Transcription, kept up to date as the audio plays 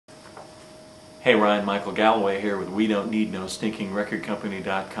Hey, Ryan Michael Galloway here with We Don't Need No Stinking Record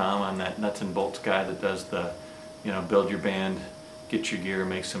Company.com. I'm that nuts and bolts guy that does the, build your band, get your gear,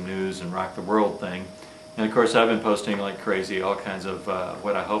 make some news, and rock the world thing. And of course, I've been posting like crazy all kinds of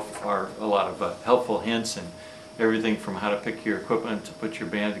what I hope are a lot of helpful hints and everything from how to pick your equipment, to put your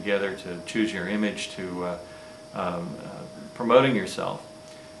band together, to choose your image, to promoting yourself.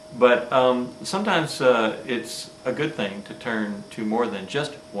 But sometimes it's a good thing to turn to more than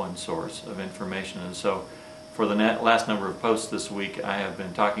just one source of information. And so for the last number of posts this week, I have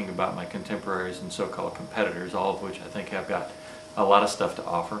been talking about my contemporaries and so-called competitors, all of which I think have got a lot of stuff to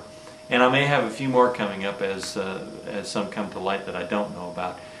offer. And I may have a few more coming up as some come to light that I don't know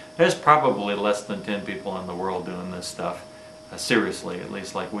about. There's probably less than 10 people in the world doing this stuff, seriously, at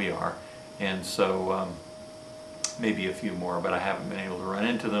least like we are. And so maybe a few more, but I haven't been able to run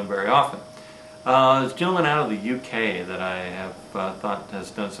into them very often. There's a gentleman out of the UK that I have thought has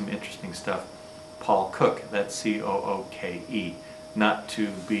done some interesting stuff, Paul Cooke, that's C-O-O-K-E, not to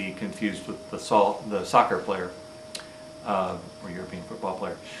be confused with the soccer player, or European football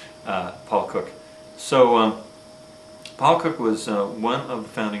player, Paul Cooke. So Paul Cooke was one of the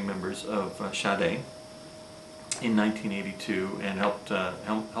founding members of Sade in 1982 and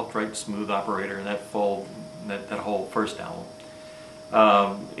helped write Smooth Operator and that whole first album.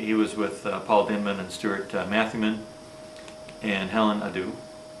 He was with Paul Denman and Stuart Matthewman and Helen Adu,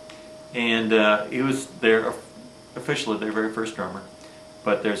 and he was officially their very first drummer.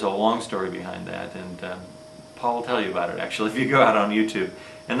 But there's a long story behind that, and Paul will tell you about it actually if you go out on YouTube.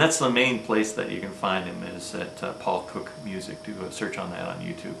 And that's the main place that you can find him, is at Paul Cooke Music. Do a search on that on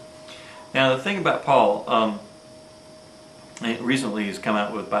YouTube. Now the thing about Paul, recently he's come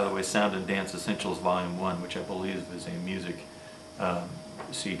out with, by the way, Sound and Dance Essentials Volume 1, which I believe is a music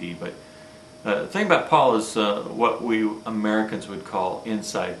CD. But the thing about Paul is what we Americans would call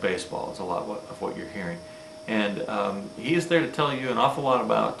inside baseball. It's a lot of what you're hearing. And he is there to tell you an awful lot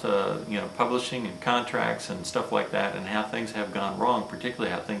about publishing and contracts and stuff like that, and how things have gone wrong,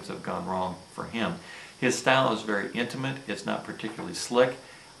 particularly how things have gone wrong for him. His style is very intimate. It's not particularly slick.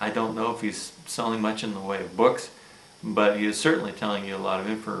 I don't know if he's selling much in the way of books, but he is certainly telling you a lot of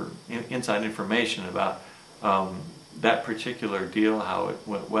inside information about that particular deal, how it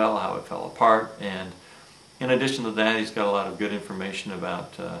went well, how it fell apart, and in addition to that, he's got a lot of good information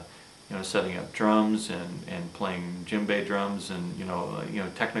about setting up drums and playing djembe drums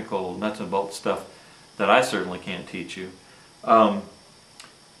and technical nuts and bolts stuff that I certainly can't teach you.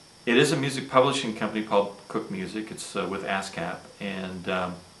 It is a music publishing company called Cooke Music. It's with ASCAP,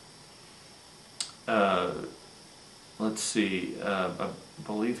 and let's see, I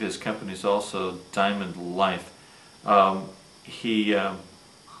believe his company is also Diamond Life. He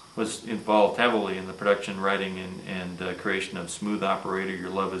was involved heavily in the production, writing, and creation of Smooth Operator, Your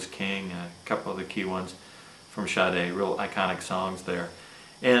Love Is King, a couple of the key ones from Sade, real iconic songs there.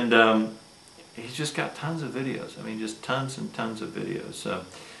 And he's just got tons of videos. I mean, just tons and tons of videos.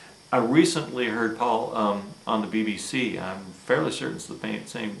 I recently heard Paul on the BBC. I'm fairly certain it's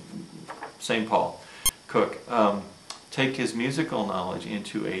the same Paul Cooke. Take his musical knowledge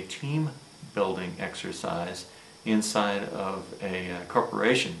into a team building exercise inside of a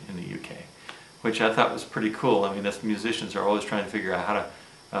corporation in the UK, which I thought was pretty cool. I mean, us musicians are always trying to figure out how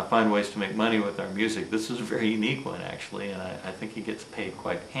to find ways to make money with our music. This is a very unique one, actually, and I think he gets paid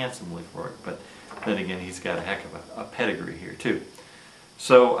quite handsomely for it. But then again, he's got a heck of a pedigree here, too.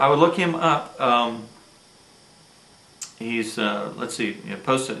 So I would look him up. He's, let's see,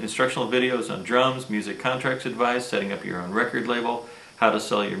 posted instructional videos on drums, music contracts advice, setting up your own record label, how to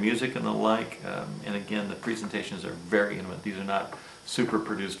sell your music and the like. And again, the presentations are very intimate. These are not super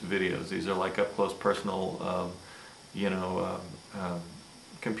produced videos. These are like up close personal,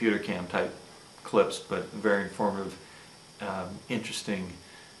 computer cam type clips, but very informative, interesting,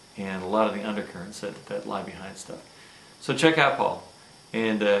 and a lot of the undercurrents that lie behind stuff. So check out Paul.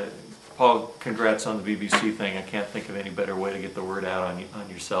 And Paul, congrats on the BBC thing. I can't think of any better way to get the word out on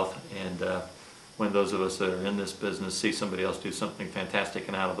yourself. And when those of us that are in this business see somebody else do something fantastic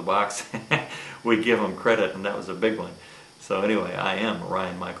and out of the box, we give them credit, and that was a big one. So anyway, I am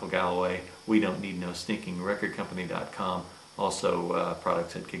Ryan Michael Galloway. We Don't Need No Stinking Record Company.com. Also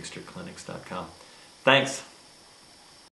products at gigsterclinics.com. Thanks.